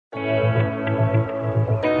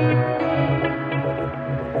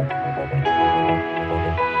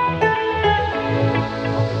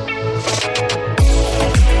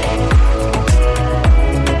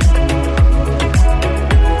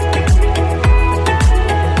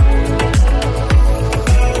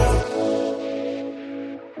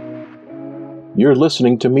You're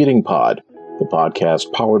listening to Meeting Pod, the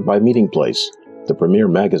podcast powered by Meeting Place, the premier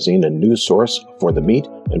magazine and news source for the meat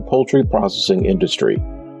and poultry processing industry,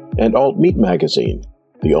 and Alt Meat Magazine,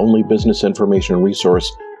 the only business information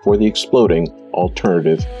resource for the exploding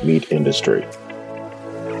alternative meat industry.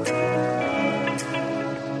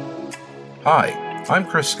 Hi, I'm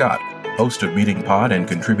Chris Scott, host of Meeting Pod and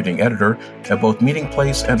contributing editor at both Meeting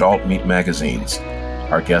Place and Alt Meat magazines.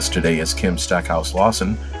 Our guest today is Kim Stackhouse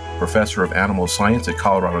Lawson, professor of animal science at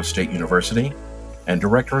Colorado State University and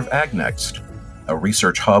director of AgNext, a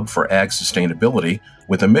research hub for ag sustainability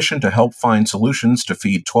with a mission to help find solutions to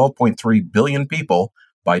feed 12.3 billion people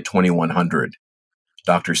by 2100.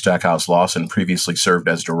 Dr. Stackhouse Lawson previously served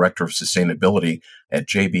as director of sustainability at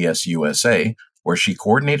JBS USA, where she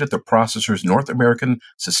coordinated the processor's North American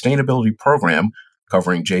sustainability program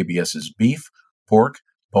covering JBS's beef, pork,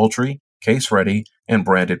 poultry, case-ready, and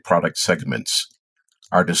branded product segments.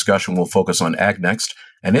 Our discussion will focus on AgNext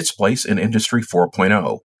and its place in Industry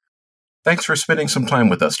 4.0. Thanks for spending some time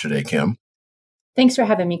with us today, Kim. Thanks for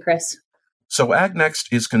having me, Chris. So AgNext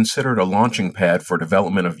is considered a launching pad for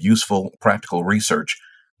development of useful, practical research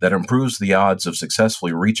that improves the odds of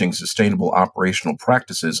successfully reaching sustainable operational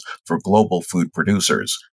practices for global food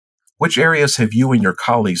producers. Which areas have you and your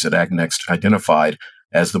colleagues at AgNext identified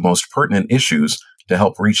as the most pertinent issues to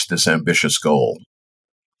help reach this ambitious goal?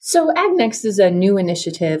 So AgNext is a new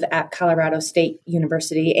initiative at Colorado State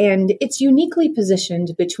University, and it's uniquely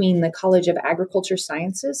positioned between the College of Agriculture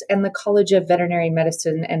Sciences and the College of Veterinary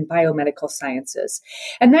Medicine and Biomedical Sciences.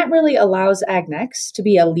 And that really allows AgNext to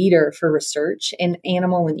be a leader for research in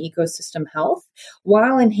animal and ecosystem health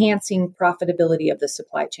while enhancing profitability of the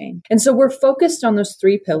supply chain. And so we're focused on those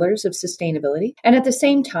three pillars of sustainability, and at the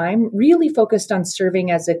same time, really focused on serving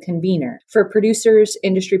as a convener for producers,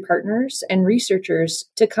 industry partners, and researchers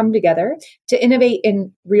to come together to innovate in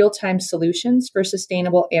real-time solutions for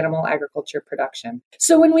sustainable animal agriculture production.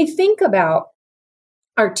 So when we think about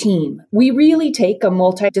our team, we really take a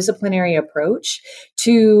multidisciplinary approach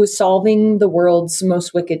to solving the world's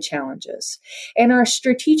most wicked challenges. And our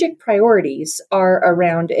strategic priorities are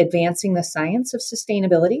around advancing the science of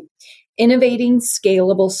sustainability, innovating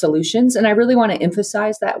scalable solutions. And I really want to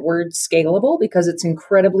emphasize that word scalable because it's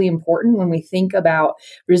incredibly important when we think about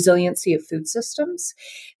resiliency of food systems,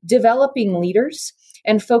 developing leaders,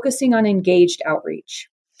 and focusing on engaged outreach.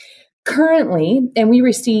 Currently, and we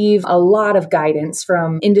receive a lot of guidance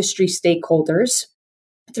from industry stakeholders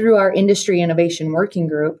through our Industry Innovation Working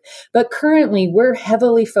Group, but currently we're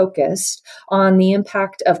heavily focused on the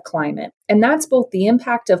impact of climate. And that's both the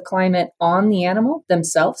impact of climate on the animal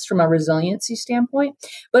themselves from a resiliency standpoint,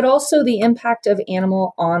 but also the impact of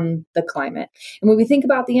animal on the climate. And when we think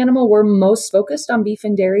about the animal, we're most focused on beef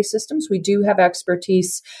and dairy systems. We do have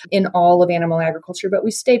expertise in all of animal agriculture, but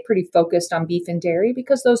we stay pretty focused on beef and dairy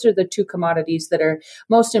because those are the two commodities that are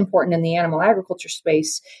most important in the animal agriculture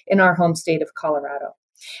space in our home state of Colorado.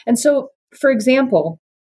 And so, for example,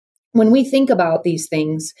 when we think about these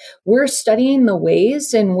things, we're studying the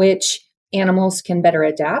ways in which animals can better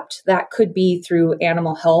adapt. That could be through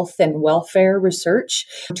animal health and welfare research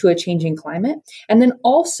to a changing climate, and then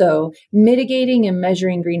also mitigating and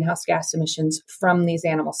measuring greenhouse gas emissions from these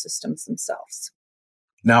animal systems themselves.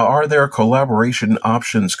 Now, are there collaboration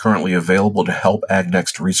options currently available to help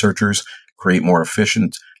AgNext researchers create more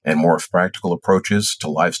efficient and more practical approaches to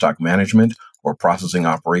livestock management or processing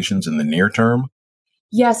operations in the near term?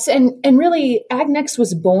 Yes, and really, AgNext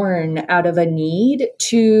was born out of a need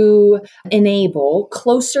to enable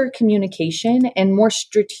closer communication and more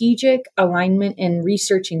strategic alignment and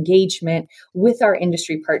research engagement with our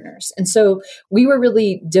industry partners. And so we were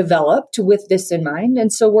really developed with this in mind.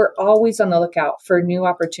 And so we're always on the lookout for new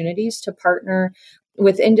opportunities to partner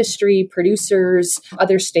with industry, producers,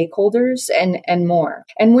 other stakeholders, and more.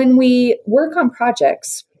 And when we work on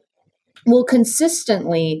projects, we'll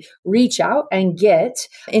consistently reach out and get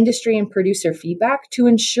industry and producer feedback to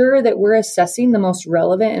ensure that we're assessing the most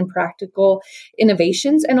relevant and practical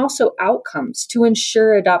innovations and also outcomes to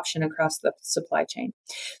ensure adoption across the supply chain.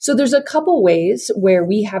 So there's a couple ways where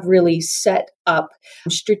we have really set up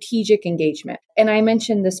strategic engagement. And I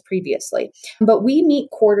mentioned this previously, but we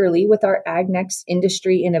meet quarterly with our AgNext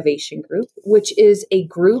Industry Innovation Group, which is a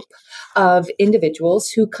group of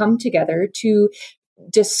individuals who come together to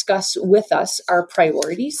discuss with us our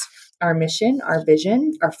priorities our mission, our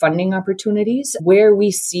vision, our funding opportunities, where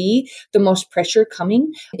we see the most pressure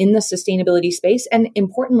coming in the sustainability space, and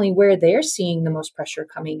importantly, where they're seeing the most pressure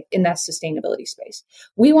coming in that sustainability space.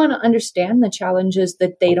 We want to understand the challenges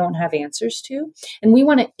that they don't have answers to, and we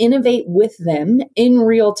want to innovate with them in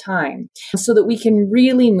real time so that we can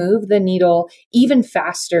really move the needle even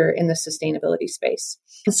faster in the sustainability space.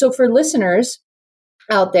 So for listeners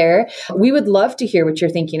out there, we would love to hear what you're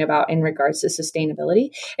thinking about in regards to sustainability.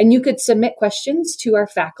 And you could submit questions to our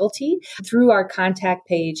faculty through our contact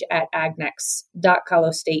page at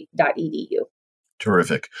agnex.colostate.edu.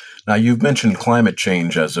 Terrific. Now, you've mentioned climate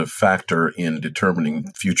change as a factor in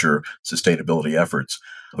determining future sustainability efforts,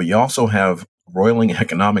 but you also have roiling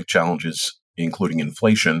economic challenges, including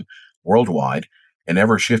inflation worldwide, and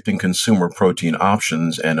ever-shifting consumer protein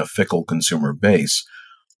options and a fickle consumer base.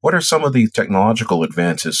 What are some of the technological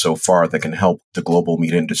advances so far that can help the global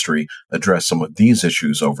meat industry address some of these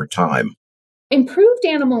issues over time? Improved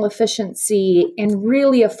animal efficiency and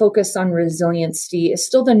really a focus on resiliency is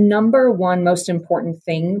still the number one most important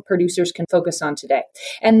thing producers can focus on today.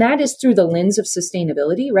 And that is through the lens of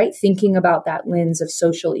sustainability, right? Thinking about that lens of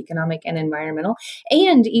social, economic, and environmental.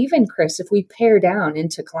 And even, Chris, if we pare down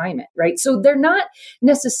into climate, right? So they're not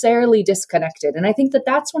necessarily disconnected. And I think that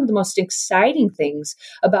that's one of the most exciting things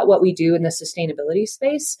about what we do in the sustainability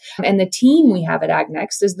space. And the team we have at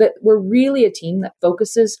AgNext is that we're really a team that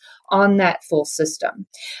focuses on that full system.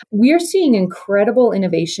 We're seeing incredible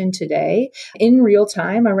innovation today in real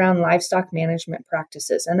time around livestock management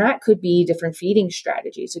practices. And that could be different feeding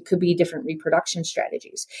strategies. It could be different reproduction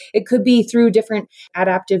strategies. It could be through different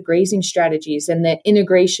adaptive grazing strategies and the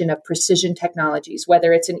integration of precision technologies,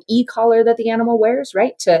 whether it's an e-collar that the animal wears,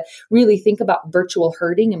 right? To really think about virtual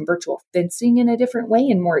herding and virtual fencing in a different way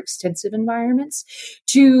in more extensive environments,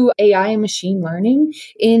 to AI and machine learning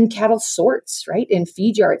in cattle sorts, right? In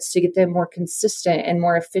feed yards to get them more consistent and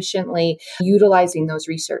more efficiently utilizing those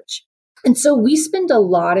research. And so we spend a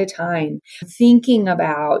lot of time thinking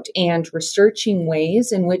about and researching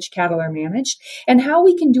ways in which cattle are managed and how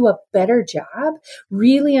we can do a better job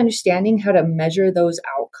really understanding how to measure those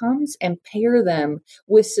outcomes and pair them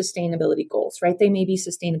with sustainability goals, right? They may be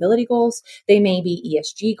sustainability goals. They may be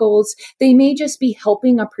ESG goals. They may just be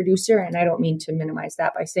helping a producer. And I don't mean to minimize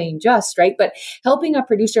that by saying just, right? But helping a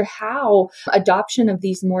producer how adoption of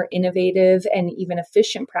these more innovative and even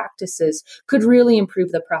efficient practices could really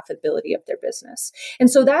improve the profitability of their business.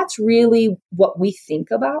 And so that's really what we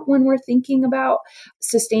think about when we're thinking about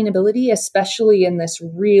sustainability, especially in this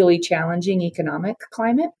really challenging economic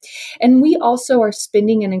climate. And we also are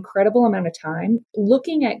spending an incredible amount of time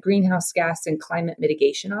looking at greenhouse gas and climate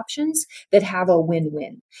mitigation options that have a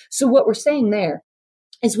win-win. So what we're saying there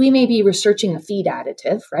is we may be researching a feed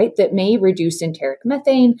additive, right, that may reduce enteric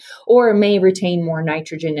methane or may retain more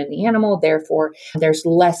nitrogen in the animal. Therefore, there's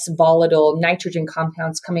less volatile nitrogen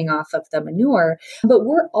compounds coming off of the manure. But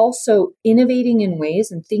we're also innovating in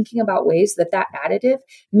ways and thinking about ways that that additive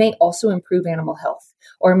may also improve animal health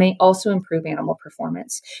or may also improve animal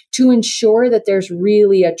performance to ensure that there's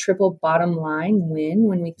really a triple bottom line win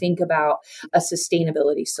when we think about a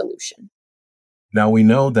sustainability solution. Now, we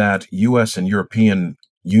know that U.S. and European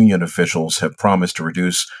Union officials have promised to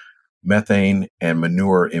reduce methane and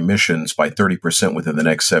manure emissions by 30% within the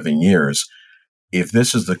next 7 years. If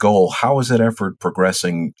this is the goal, how is that effort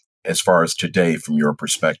progressing as far as today from your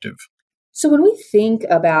perspective? So when we think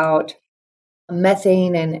about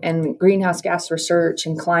methane and greenhouse gas research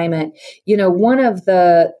and climate, one of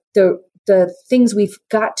the things we've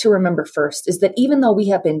got to remember first is that even though we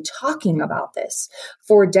have been talking about this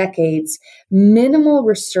for decades, minimal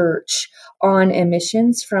research on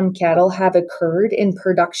emissions from cattle have occurred in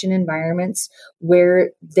production environments where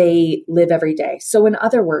they live every day. So in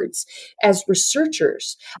other words, as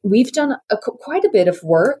researchers, we've done quite a bit of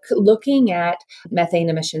work looking at methane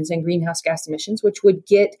emissions and greenhouse gas emissions, which would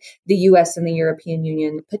get the US and the European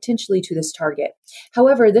Union potentially to this target.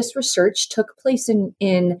 However, this research took place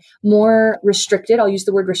in more restricted, I'll use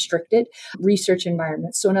the word restricted, research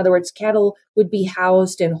environments. So in other words, cattle would be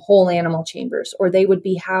housed in whole animal chambers, or they would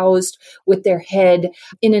be housed with their head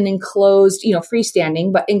in an enclosed,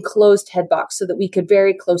 freestanding, but enclosed head box so that we could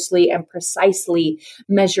very closely and precisely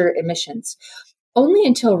measure emissions. Only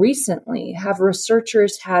until recently have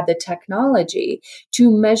researchers had the technology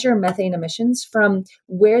to measure methane emissions from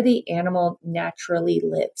where the animal naturally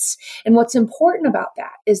lives. And what's important about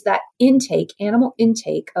that is that animal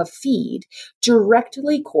intake of feed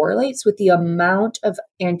directly correlates with the amount of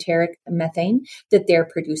enteric methane that they're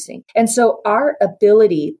producing. And so our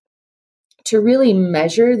ability to really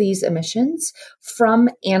measure these emissions from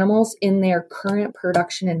animals in their current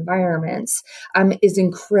production environments is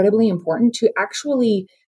incredibly important to actually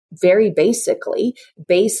very basically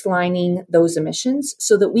baselining those emissions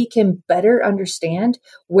so that we can better understand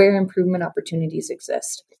where improvement opportunities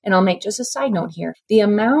exist. And I'll make just a side note here. The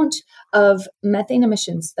amount of methane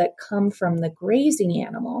emissions that come from the grazing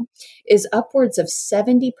animal is upwards of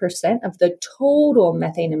 70% of the total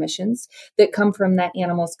methane emissions that come from that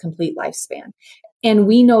animal's complete lifespan. And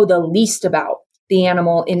we know the least about the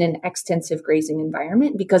animal in an extensive grazing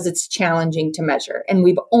environment because it's challenging to measure. And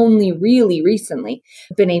we've only really recently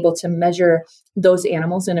been able to measure those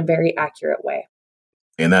animals in a very accurate way.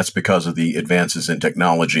 And that's because of the advances in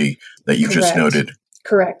technology that you just noted.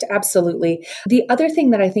 Correct. Absolutely. The other thing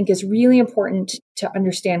that I think is really important to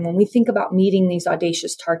understand when we think about meeting these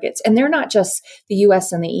audacious targets, and they're not just the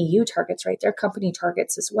US and the EU targets, right? They're company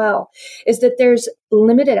targets as well, is that there's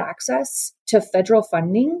limited access to federal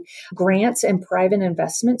funding, grants, and private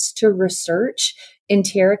investments to research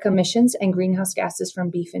enteric emissions and greenhouse gases from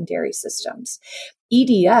beef and dairy systems.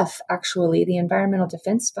 EDF, actually, the Environmental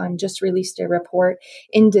Defense Fund, just released a report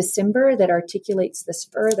in December that articulates this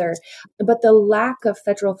further. But the lack of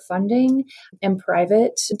federal funding and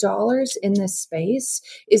private dollars in this space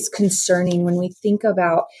is concerning when we think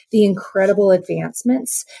about the incredible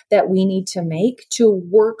advancements that we need to make to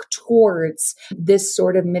work towards this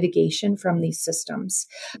sort of mitigation from these systems.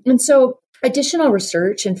 And so additional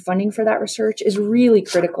research and funding for that research is really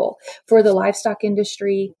critical for the livestock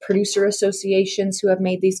industry, producer associations who have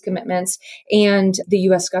made these commitments, and the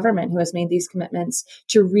U.S. government who has made these commitments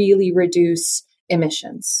to really reduce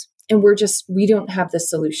emissions. And we don't have the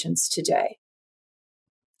solutions today.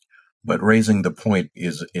 But raising the point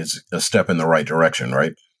is a step in the right direction,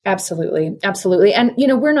 right? Absolutely. Absolutely. And,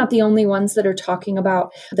 we're not the only ones that are talking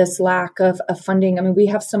about this lack of funding. I mean, we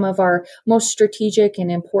have some of our most strategic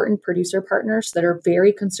and important producer partners that are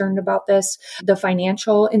very concerned about this. The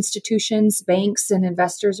financial institutions, banks, and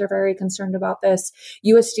investors are very concerned about this.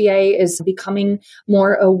 USDA is becoming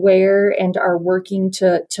more aware and are working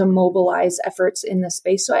to mobilize efforts in this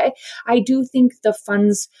space. So I do think the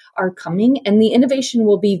funds are coming and the innovation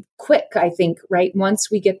will be quick, I think, right?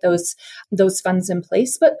 Once we get those funds in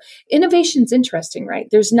place. But innovation's interesting, right?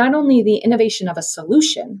 There's not only the innovation of a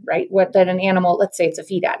solution, right? That an animal, let's say it's a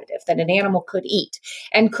feed additive that an animal could eat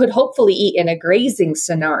and could hopefully eat in a grazing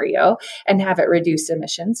scenario and have it reduce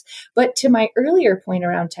emissions. But to my earlier point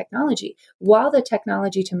around technology, while the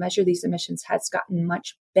technology to measure these emissions has gotten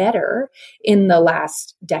much better in the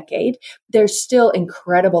last decade, there's still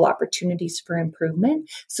incredible opportunities for improvement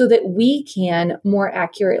so that we can more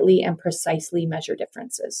accurately and precisely measure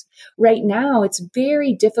differences. Right now, it's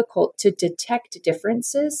very difficult to detect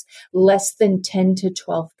differences less than 10 to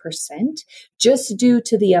 12%, just due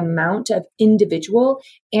to the amount of individual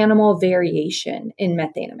animal variation in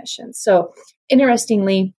methane emissions. So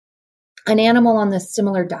interestingly, an animal on the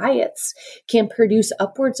similar diets can produce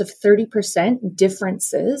upwards of 30%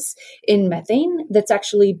 differences in methane. That's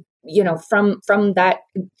actually, from that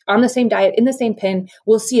on the same diet, in the same pen,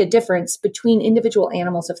 we'll see a difference between individual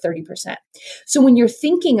animals of 30%. So when you're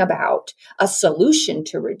thinking about a solution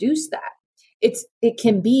to reduce that, it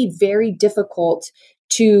can be very difficult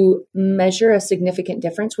to measure a significant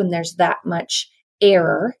difference when there's that much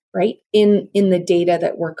error, right, in the data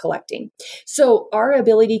that we're collecting. So our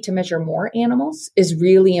ability to measure more animals is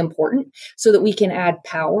really important so that we can add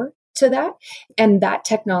power to that. And that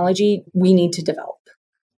technology we need to develop.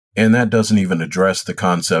 And that doesn't even address the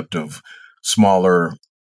concept of smaller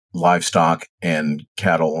livestock and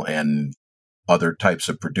cattle and other types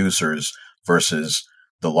of producers versus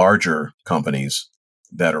the larger companies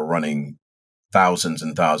that are running thousands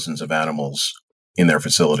and thousands of animals in their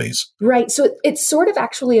facilities. Right. So it sort of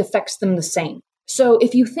actually affects them the same. So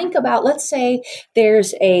if you think about, let's say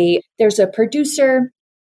there's a producer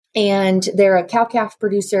and they're a cow-calf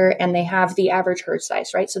producer and they have the average herd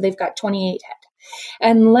size, right? So they've got 28 head.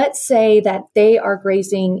 And let's say that they are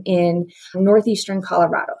grazing in northeastern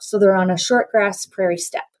Colorado. So they're on a short grass prairie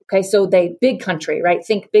steppe. Okay, so big country, right?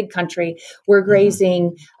 Think big country. We're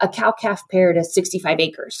grazing a cow-calf pair to 65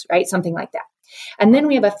 acres, right? Something like that. And then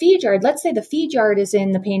we have a feed yard. Let's say the feed yard is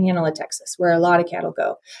in the panhandle of Texas, where a lot of cattle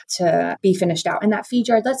go to be finished out. And that feed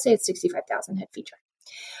yard, let's say it's 65,000 head feed yard.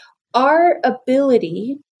 Our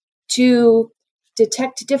ability to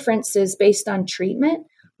detect differences based on treatment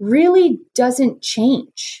really doesn't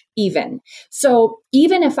change even. So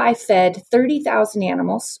even if I fed 30,000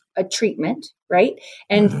 animals a treatment, right?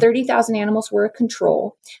 And 30,000 animals were a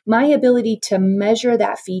control, my ability to measure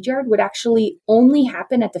that feed yard would actually only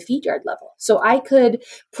happen at the feed yard level. So I could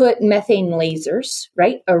put methane lasers,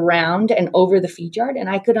 right, around and over the feed yard, and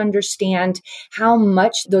I could understand how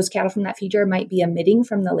much those cattle from that feed yard might be emitting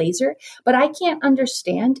from the laser. But I can't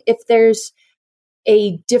understand if there's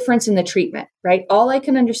a difference in the treatment, right? All I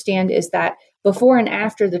can understand is that before and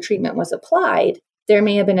after the treatment was applied, there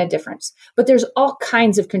may have been a difference, but there's all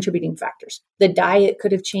kinds of contributing factors. The diet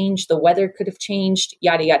could have changed, the weather could have changed,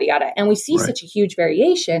 yada, yada, yada. And we see such a huge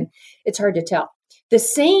variation, it's hard to tell. The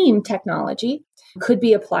same technology could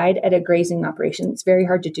be applied at a grazing operation. It's very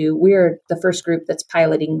hard to do. We're the first group that's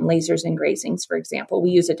piloting lasers in grazings, for example.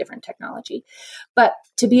 We use a different technology. But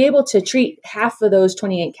to be able to treat half of those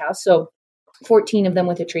 28 cows, so 14 of them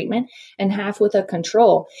with a treatment and half with a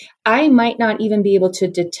control, I might not even be able to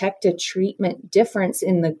detect a treatment difference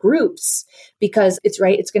in the groups because it's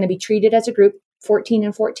going to be treated as a group, 14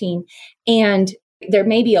 and 14. And there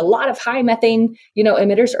may be a lot of high methane,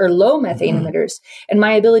 emitters or low methane emitters. And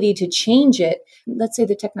my ability to change it, let's say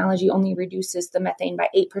the technology only reduces the methane by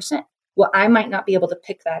 8%. Well, I might not be able to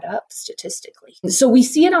pick that up statistically. So we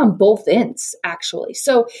see it on both ends, actually.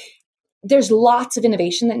 So there's lots of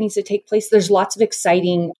innovation that needs to take place. There's lots of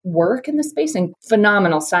exciting work in the space and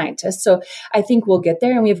phenomenal scientists. So I think we'll get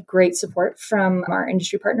there, and we have great support from our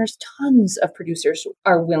industry partners. Tons of producers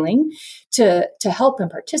are willing to help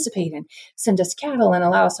and participate and send us cattle and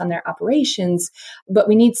allow us on their operations. But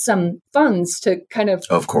we need some funds to kind of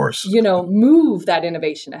course, move that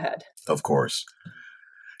innovation ahead. Of course.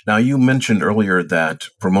 Now, you mentioned earlier that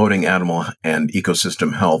promoting animal and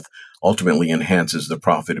ecosystem health ultimately enhances the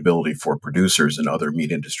profitability for producers and other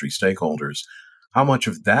meat industry stakeholders. How much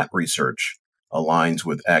of that research aligns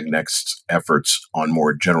with AgNext's efforts on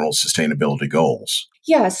more general sustainability goals?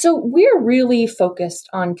 Yeah, so we're really focused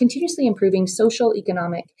on continuously improving social,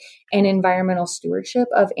 economic, and environmental stewardship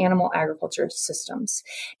of animal agriculture systems.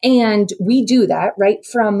 And we do that right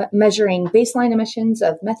from measuring baseline emissions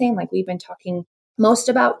of methane, like we've been talking most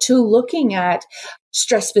about, to looking at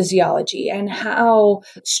stress physiology and how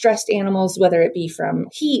stressed animals, whether it be from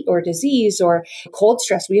heat or disease or cold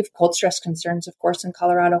stress, we have cold stress concerns, of course, in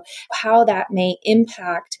Colorado, how that may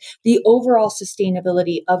impact the overall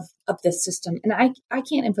sustainability of this system. And I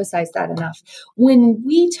can't emphasize that enough. When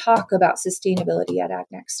we talk about sustainability at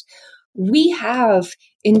AgNext, we have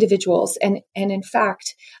individuals, and in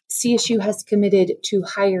fact, CSU has committed to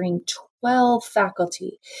hiring 12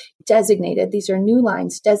 faculty designated, these are new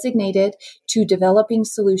lines, designated to developing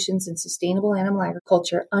solutions in sustainable animal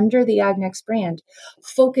agriculture under the AgNext brand,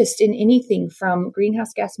 focused in anything from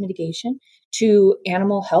greenhouse gas mitigation to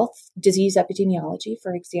animal health, disease epidemiology,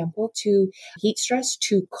 for example, to heat stress,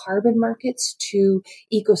 to carbon markets, to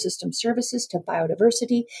ecosystem services, to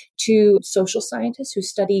biodiversity, to social scientists who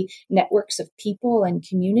study networks of people and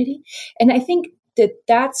community. And I think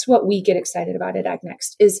that's what we get excited about at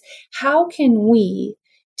AgNext, is how can we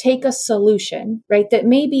take a solution, right, that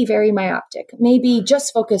may be very myopic, maybe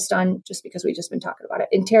just focused on, just because we've just been talking about it,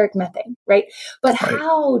 enteric methane, right? But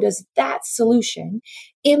how does that solution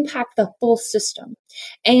impact the full system?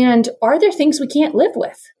 And are there things we can't live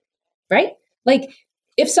with, right? Like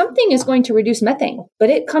if something is going to reduce methane, but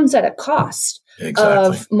it comes at a cost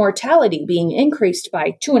of mortality being increased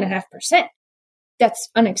by 2.5%, that's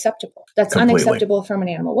unacceptable. That's completely unacceptable from an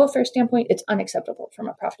animal welfare standpoint. It's unacceptable from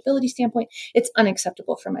a profitability standpoint. It's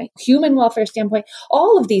unacceptable from a human welfare standpoint.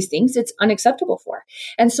 All of these things it's unacceptable for.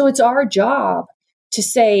 And so it's our job to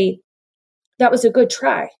say, that was a good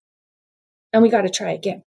try, and we got to try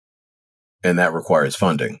again. And that requires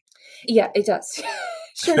funding. Yeah, it does.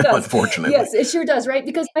 Sure does. Unfortunately. Yes, it sure does, right?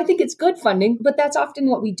 Because I think it's good funding, but that's often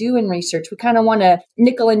what we do in research. We kind of want to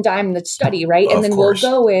nickel and dime the study, right? And then we'll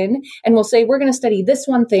go in and we'll say, we're going to study this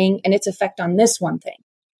one thing and its effect on this one thing.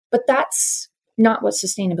 But that's not what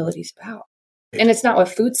sustainability is about. And it's not what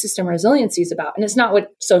food system resiliency is about. And it's not what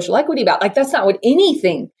social equity about. Like, that's not what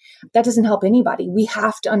anything, that doesn't help anybody. We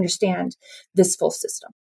have to understand this full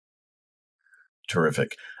system.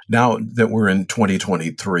 Terrific. Now that we're in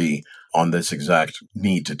 2023 on this exact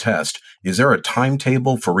need to test, is there a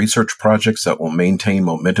timetable for research projects that will maintain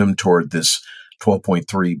momentum toward this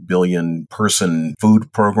 12.3 billion person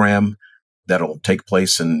food program that'll take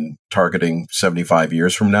place in targeting 75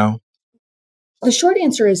 years from now? The short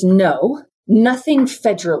answer is no. nothing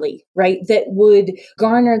federally, right, that would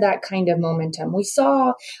garner that kind of momentum. We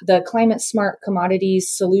saw the Climate Smart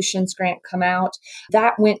Commodities Solutions Grant come out.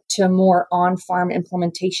 That went to more on-farm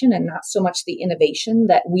implementation and not so much the innovation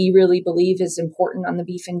that we really believe is important on the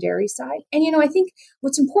beef and dairy side. And, I think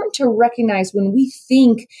what's important to recognize when we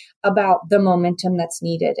think about the momentum that's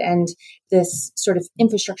needed and this sort of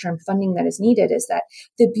infrastructure and funding that is needed is that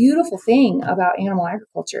the beautiful thing about animal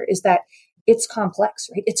agriculture is that it's complex,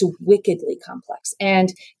 right? It's wickedly complex.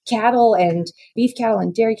 And cattle and beef cattle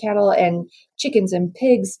and dairy cattle and chickens and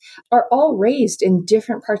pigs are all raised in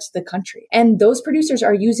different parts of the country. And those producers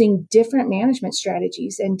are using different management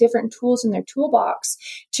strategies and different tools in their toolbox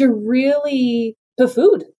to really put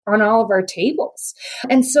food on all of our tables.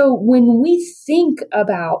 And so when we think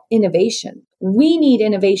about innovation, we need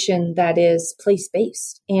innovation that is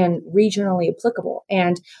place-based and regionally applicable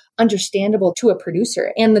and understandable to a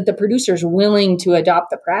producer, and that the producer is willing to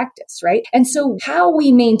adopt the practice, right? And so how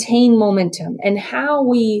we maintain momentum and how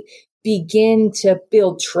we begin to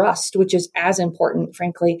build trust, which is as important,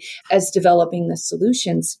 frankly, as developing the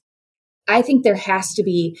solutions, I think there has to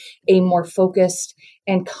be a more focused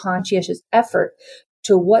and conscientious effort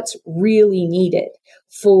to what's really needed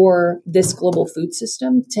for this global food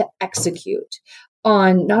system to execute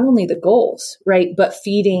on not only the goals, right, but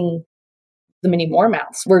feeding the many more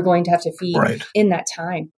mouths we're going to have to feed in that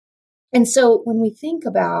time. And so when we think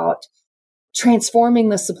about transforming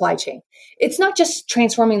the supply chain, it's not just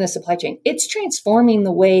transforming the supply chain, it's transforming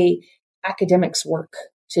the way academics work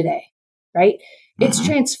today, right? It's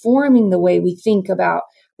transforming the way we think about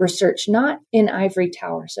research, not in ivory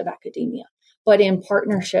towers of academia, but in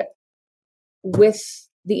partnership with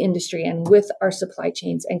the industry and with our supply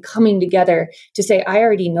chains and coming together to say, I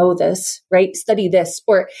already know this, right? Study this.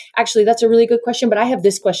 Or actually, that's a really good question, but I have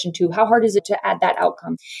this question too. How hard is it to add that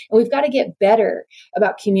outcome? And we've got to get better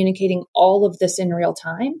about communicating all of this in real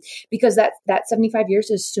time, because that 75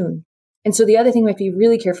 years is soon. And so the other thing we have to be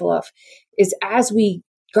really careful of is as we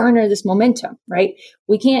garner this momentum, right?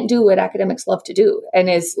 We can't do what academics love to do and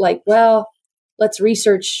is like, well, let's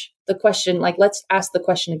research the question, like let's ask the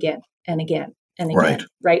question again and again and again,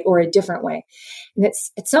 right? Or a different way. And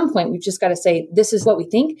it's at some point, we've just got to say, this is what we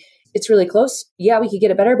think. It's really close. Yeah, we could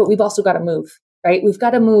get it better, but we've also got to move, right? We've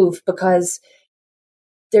got to move because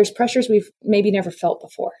there's pressures we've maybe never felt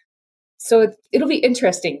before. So it'll be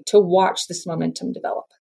interesting to watch this momentum develop.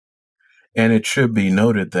 And it should be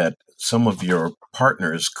noted that some of your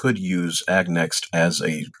partners could use AgNext as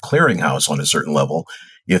a clearinghouse on a certain level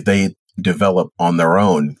if they develop on their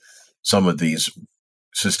own some of these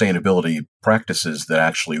sustainability practices that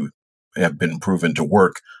actually have been proven to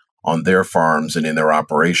work on their farms and in their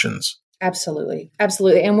operations. Absolutely.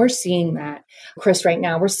 Absolutely. And we're seeing that, Chris, right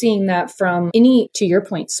now. We're seeing that from any, to your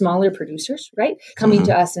point, smaller producers, right? Coming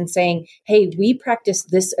to us and saying, hey, we practice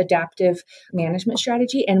this adaptive management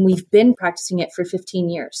strategy and we've been practicing it for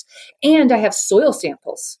 15 years. And I have soil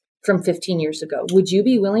samples from 15 years ago. Would you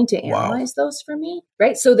be willing to analyze those for me?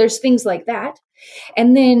 Right? So there's things like that.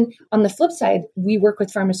 And then on the flip side, we work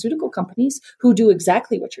with pharmaceutical companies who do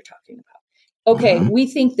exactly what you're talking about. Okay, we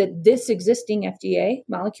think that this existing FDA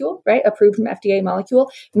molecule, right, approved from FDA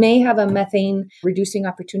molecule, may have a methane reducing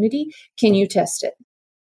opportunity. Can you test it?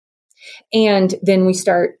 And then we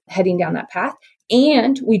start heading down that path.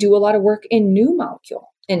 And we do a lot of work in new molecule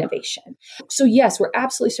innovation. So yes, we're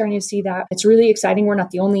absolutely starting to see that. It's really exciting. We're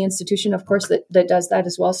not the only institution, of course, that does that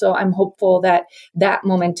as well. So I'm hopeful that that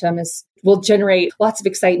momentum will generate lots of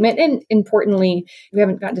excitement. And importantly, we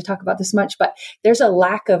haven't gotten to talk about this much, but there's a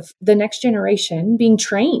lack of the next generation being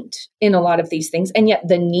trained in a lot of these things. And yet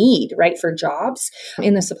the need, right, for jobs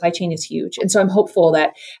in the supply chain is huge. And so I'm hopeful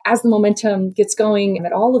that as the momentum gets going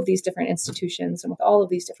at all of these different institutions and with all of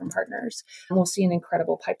these different partners, we'll see an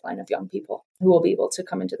incredible pipeline of young people who will be able to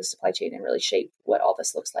come into the supply chain and really shape what all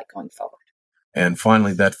this looks like going forward. And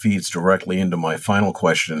finally, that feeds directly into my final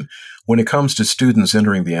question. When it comes to students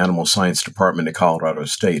entering the Animal Science Department at Colorado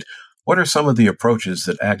State, what are some of the approaches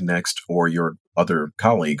that AgNext or your other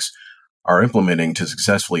colleagues are implementing to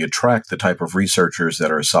successfully attract the type of researchers that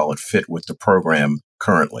are a solid fit with the program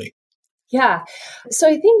currently? Yeah. So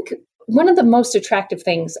I think one of the most attractive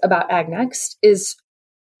things about AgNext is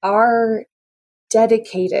our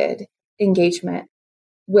dedicated engagement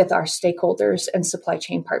with our stakeholders and supply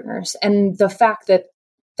chain partners. And the fact that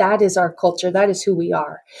that is our culture, that is who we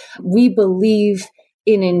are. We believe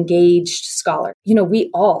an engaged scholar. We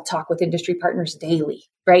all talk with industry partners daily,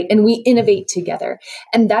 right? And we innovate together.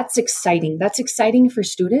 And that's exciting. That's exciting for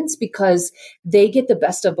students because they get the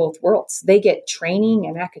best of both worlds. They get training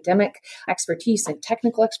and academic expertise and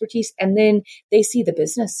technical expertise, and then they see the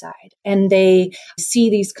business side and they see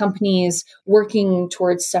these companies working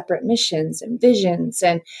towards separate missions and visions,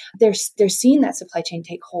 and they're seeing that supply chain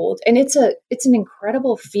take hold. And it's an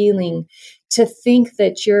incredible feeling to think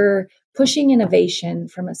that you're pushing innovation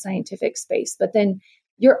from a scientific space, but then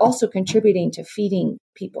you're also contributing to feeding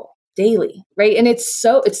people daily, right? And it's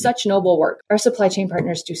such noble work. Our supply chain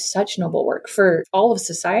partners do such noble work for all of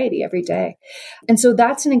society every day. And so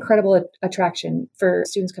that's an incredible attraction for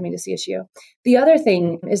students coming to CSU. The other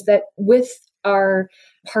thing is that with our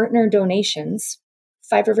partner donations,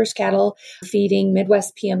 Five Rivers Cattle Feeding,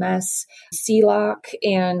 Midwest PMS, CELOC,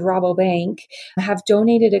 and Rabobank have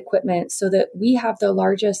donated equipment so that we have the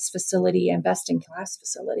largest facility and best-in-class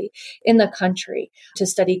facility in the country to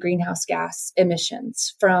study greenhouse gas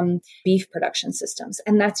emissions from beef production systems.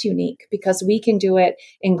 And that's unique because we can do it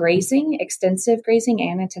in grazing, extensive grazing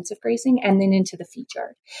and intensive grazing, and then into the feed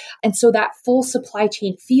yard. And so that full supply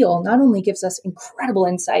chain feel not only gives us incredible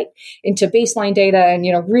insight into baseline data and,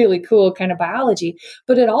 really cool kind of biology,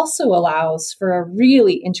 but it also allows for a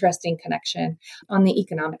really interesting connection on the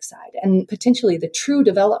economic side and potentially the true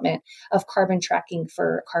development of carbon tracking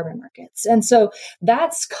for carbon markets. And so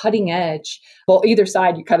that's cutting edge. Well, either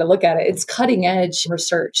side you kind of look at it, it's cutting edge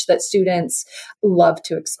research that students love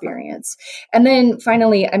to experience. And then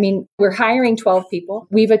finally, we're hiring 12 people.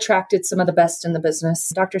 We've attracted some of the best in the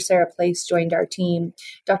business. Dr. Sarah Place joined our team.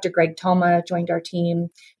 Dr. Greg Thoma joined our team.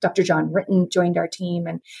 Dr. John Ritten joined our team.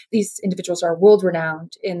 And these individuals are world-renowned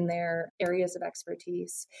in their areas of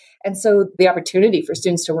expertise. And so the opportunity for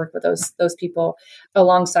students to work with those people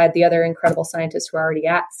alongside the other incredible scientists who are already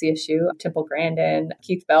at CSU, Temple Grandin,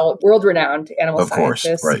 Keith Bell, world-renowned animal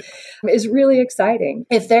scientists, right, is really exciting.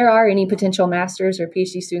 If there are any potential master's or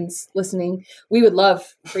PhD students listening, we would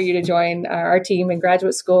love for you to join our team in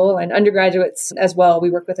graduate school and undergraduates as well.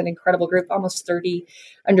 We work with an incredible group, almost 30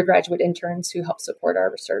 undergraduate interns who help support our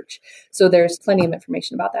research. So there's plenty of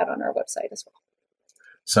information about that on our website as well.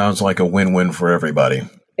 Sounds like a win-win for everybody.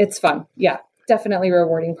 It's fun. Yeah, definitely a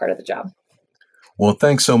rewarding part of the job. Well,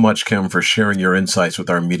 thanks so much, Kim, for sharing your insights with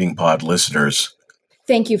our Meeting Pod listeners.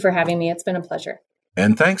 Thank you for having me. It's been a pleasure.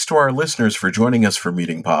 And thanks to our listeners for joining us for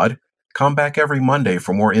Meeting Pod. Come back every Monday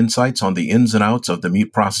for more insights on the ins and outs of the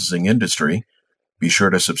meat processing industry. Be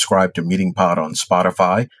sure to subscribe to Meeting Pod on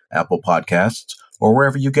Spotify, Apple Podcasts, or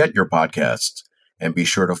wherever you get your podcasts. And be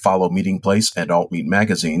sure to follow Meeting Place and Alt Meat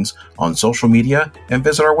magazines on social media and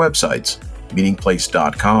visit our websites,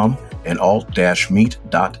 meetingplace.com and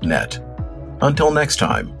alt-meat.net. Until next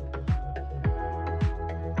time.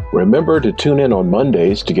 Remember to tune in on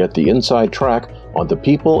Mondays to get the inside track on the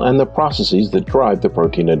people and the processes that drive the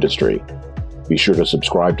protein industry. Be sure to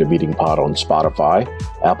subscribe to Meeting Pod on Spotify,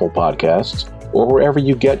 Apple Podcasts, or wherever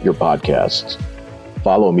you get your podcasts.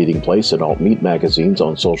 Follow Meeting Place and Alt Meat magazines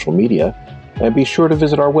on social media, and be sure to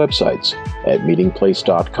visit our websites at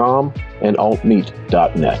meetingplace.com and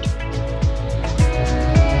altmeat.net.